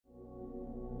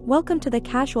Welcome to the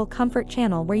Casual Comfort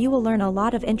channel where you will learn a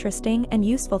lot of interesting and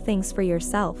useful things for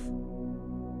yourself.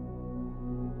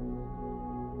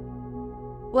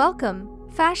 Welcome,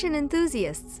 fashion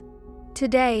enthusiasts!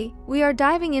 Today, we are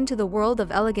diving into the world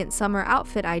of elegant summer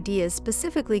outfit ideas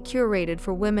specifically curated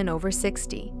for women over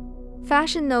 60.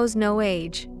 Fashion knows no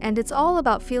age, and it's all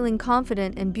about feeling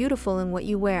confident and beautiful in what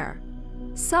you wear.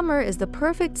 Summer is the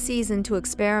perfect season to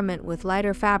experiment with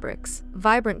lighter fabrics,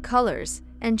 vibrant colors,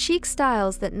 and chic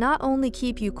styles that not only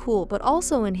keep you cool but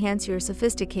also enhance your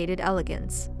sophisticated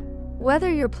elegance.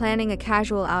 Whether you're planning a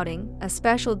casual outing, a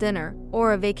special dinner,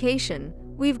 or a vacation,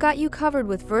 we've got you covered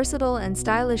with versatile and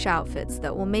stylish outfits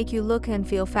that will make you look and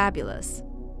feel fabulous.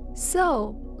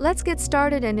 So, let's get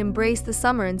started and embrace the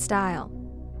summer in style.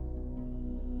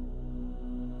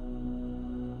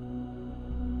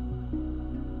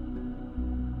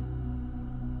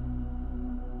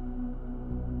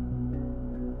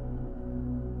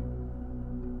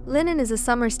 Linen is a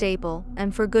summer staple,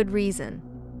 and for good reason.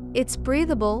 It's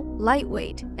breathable,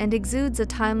 lightweight, and exudes a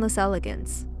timeless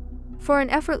elegance. For an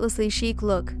effortlessly chic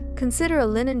look, consider a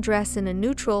linen dress in a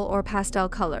neutral or pastel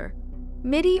color.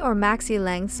 Midi or maxi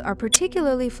lengths are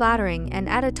particularly flattering and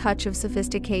add a touch of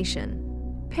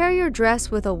sophistication. Pair your dress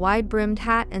with a wide-brimmed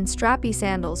hat and strappy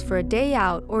sandals for a day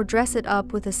out, or dress it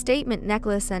up with a statement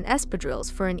necklace and espadrilles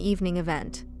for an evening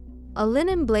event. A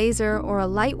linen blazer or a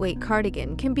lightweight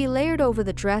cardigan can be layered over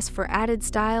the dress for added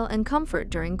style and comfort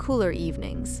during cooler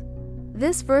evenings.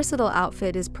 This versatile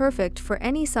outfit is perfect for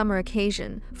any summer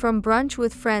occasion, from brunch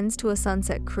with friends to a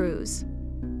sunset cruise.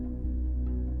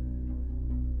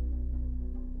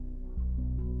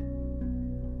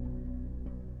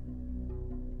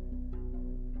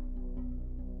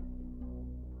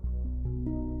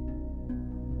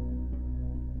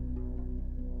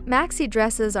 Maxi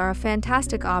dresses are a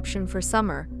fantastic option for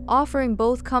summer, offering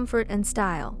both comfort and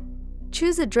style.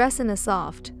 Choose a dress in a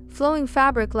soft, flowing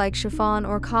fabric like chiffon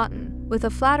or cotton, with a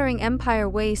flattering empire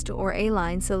waist or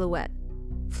A-line silhouette.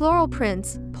 Floral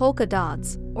prints, polka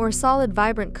dots, or solid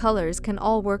vibrant colors can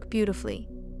all work beautifully.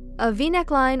 A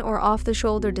V-neckline or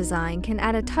off-the-shoulder design can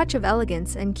add a touch of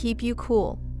elegance and keep you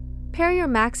cool. Pair your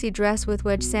maxi dress with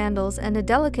wedge sandals and a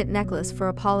delicate necklace for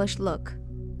a polished look.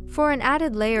 For an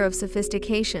added layer of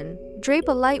sophistication, drape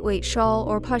a lightweight shawl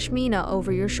or pashmina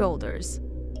over your shoulders.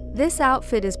 This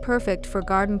outfit is perfect for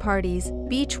garden parties,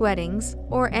 beach weddings,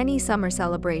 or any summer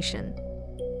celebration.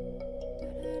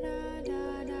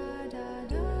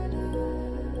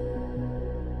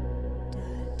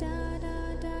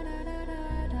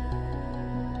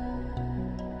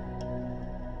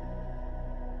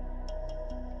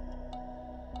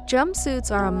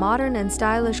 Jumpsuits are a modern and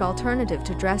stylish alternative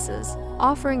to dresses,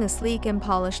 offering a sleek and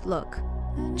polished look.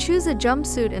 Choose a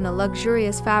jumpsuit in a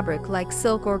luxurious fabric like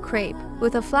silk or crepe,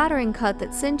 with a flattering cut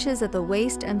that cinches at the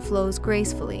waist and flows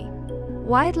gracefully.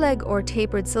 Wide leg or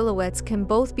tapered silhouettes can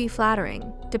both be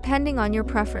flattering, depending on your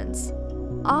preference.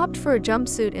 Opt for a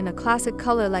jumpsuit in a classic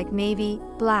color like navy,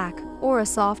 black, or a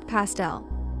soft pastel.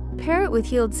 Pair it with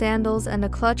heeled sandals and a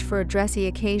clutch for a dressy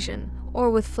occasion, or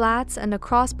with flats and a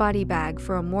crossbody bag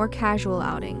for a more casual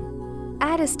outing.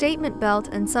 Add a statement belt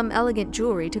and some elegant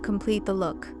jewelry to complete the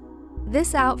look.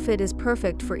 This outfit is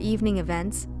perfect for evening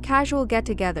events, casual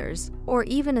get-togethers, or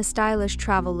even a stylish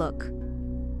travel look.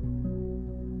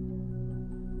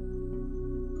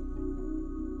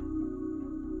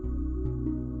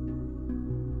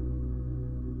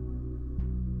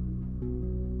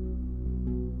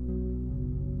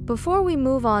 Before we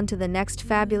move on to the next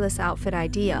fabulous outfit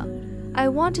idea, I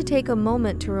want to take a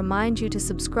moment to remind you to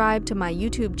subscribe to my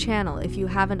YouTube channel if you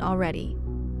haven't already.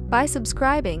 By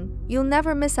subscribing, you'll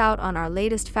never miss out on our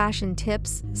latest fashion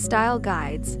tips, style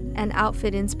guides, and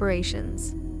outfit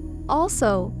inspirations.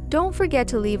 Also, don't forget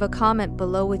to leave a comment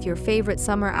below with your favorite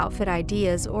summer outfit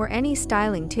ideas or any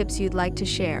styling tips you'd like to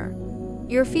share.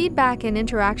 Your feedback and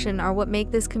interaction are what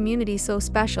make this community so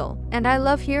special, and I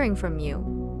love hearing from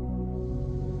you.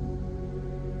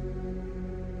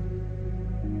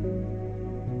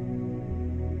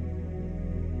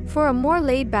 For a more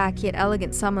laid-back yet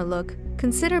elegant summer look,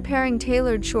 consider pairing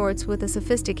tailored shorts with a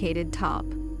sophisticated top.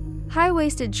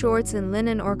 High-waisted shorts in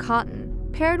linen or cotton,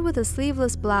 paired with a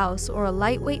sleeveless blouse or a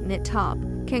lightweight knit top,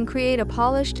 can create a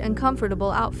polished and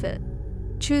comfortable outfit.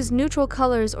 Choose neutral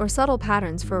colors or subtle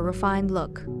patterns for a refined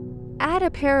look. Add a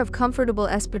pair of comfortable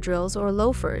espadrilles or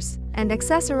loafers, and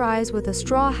accessorize with a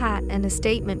straw hat and a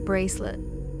statement bracelet.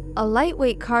 A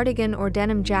lightweight cardigan or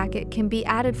denim jacket can be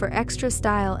added for extra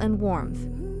style and warmth.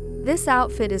 This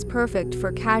outfit is perfect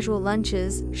for casual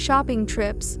lunches, shopping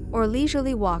trips, or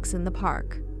leisurely walks in the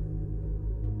park.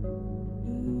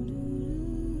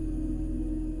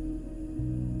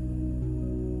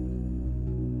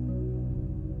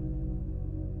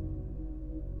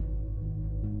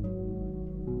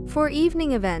 For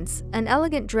evening events, an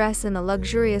elegant dress in a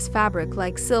luxurious fabric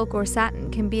like silk or satin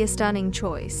can be a stunning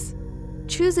choice.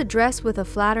 Choose a dress with a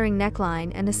flattering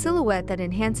neckline and a silhouette that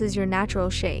enhances your natural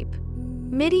shape.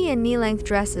 Midi and knee-length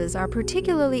dresses are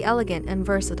particularly elegant and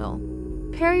versatile.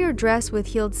 Pair your dress with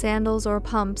heeled sandals or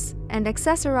pumps, and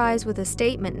accessorize with a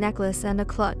statement necklace and a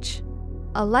clutch.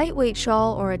 A lightweight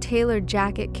shawl or a tailored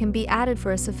jacket can be added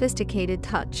for a sophisticated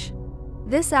touch.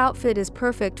 This outfit is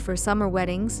perfect for summer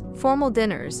weddings, formal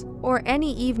dinners, or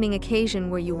any evening occasion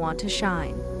where you want to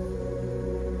shine.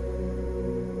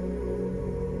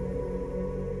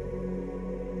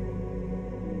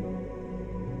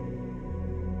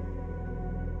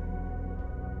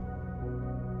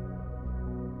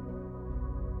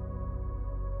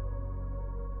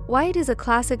 White is a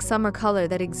classic summer color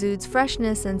that exudes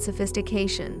freshness and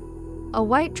sophistication. A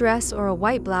white dress or a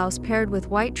white blouse paired with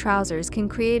white trousers can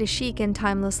create a chic and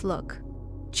timeless look.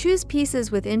 Choose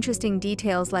pieces with interesting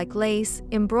details like lace,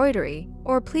 embroidery,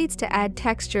 or pleats to add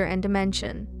texture and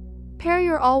dimension. Pair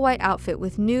your all-white outfit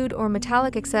with nude or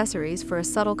metallic accessories for a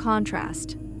subtle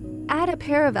contrast. Add a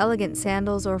pair of elegant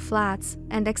sandals or flats,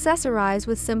 and accessorize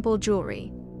with simple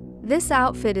jewelry. This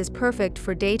outfit is perfect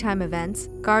for daytime events,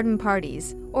 garden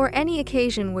parties, or any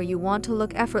occasion where you want to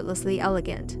look effortlessly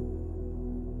elegant.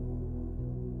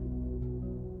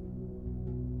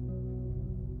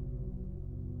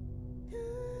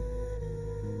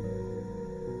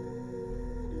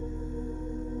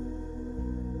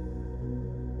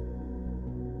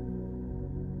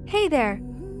 Hey there!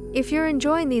 If you're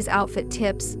enjoying these outfit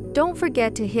tips, don't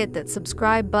forget to hit that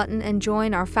subscribe button and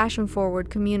join our fashion-forward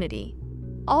community.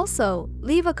 Also,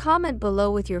 leave a comment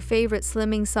below with your favorite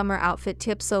slimming summer outfit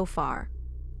tip so far.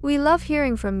 We love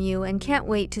hearing from you and can't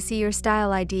wait to see your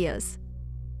style ideas.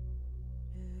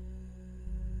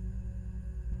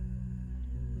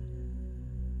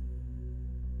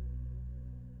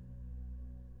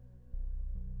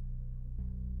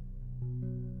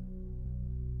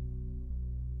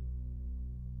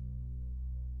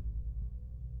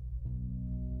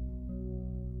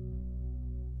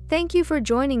 Thank you for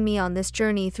joining me on this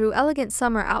journey through elegant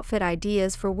summer outfit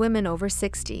ideas for women over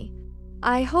 60.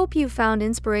 I hope you found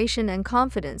inspiration and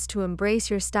confidence to embrace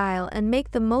your style and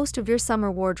make the most of your summer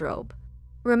wardrobe.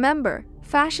 Remember,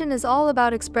 fashion is all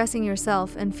about expressing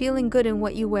yourself and feeling good in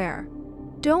what you wear.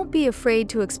 Don't be afraid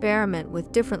to experiment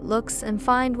with different looks and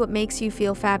find what makes you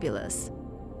feel fabulous.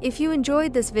 If you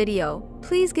enjoyed this video,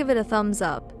 please give it a thumbs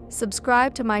up,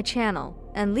 subscribe to my channel,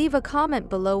 and leave a comment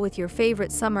below with your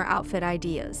favorite summer outfit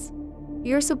ideas.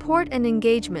 Your support and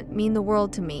engagement mean the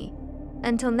world to me.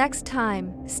 Until next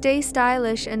time, stay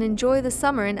stylish and enjoy the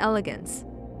summer in elegance.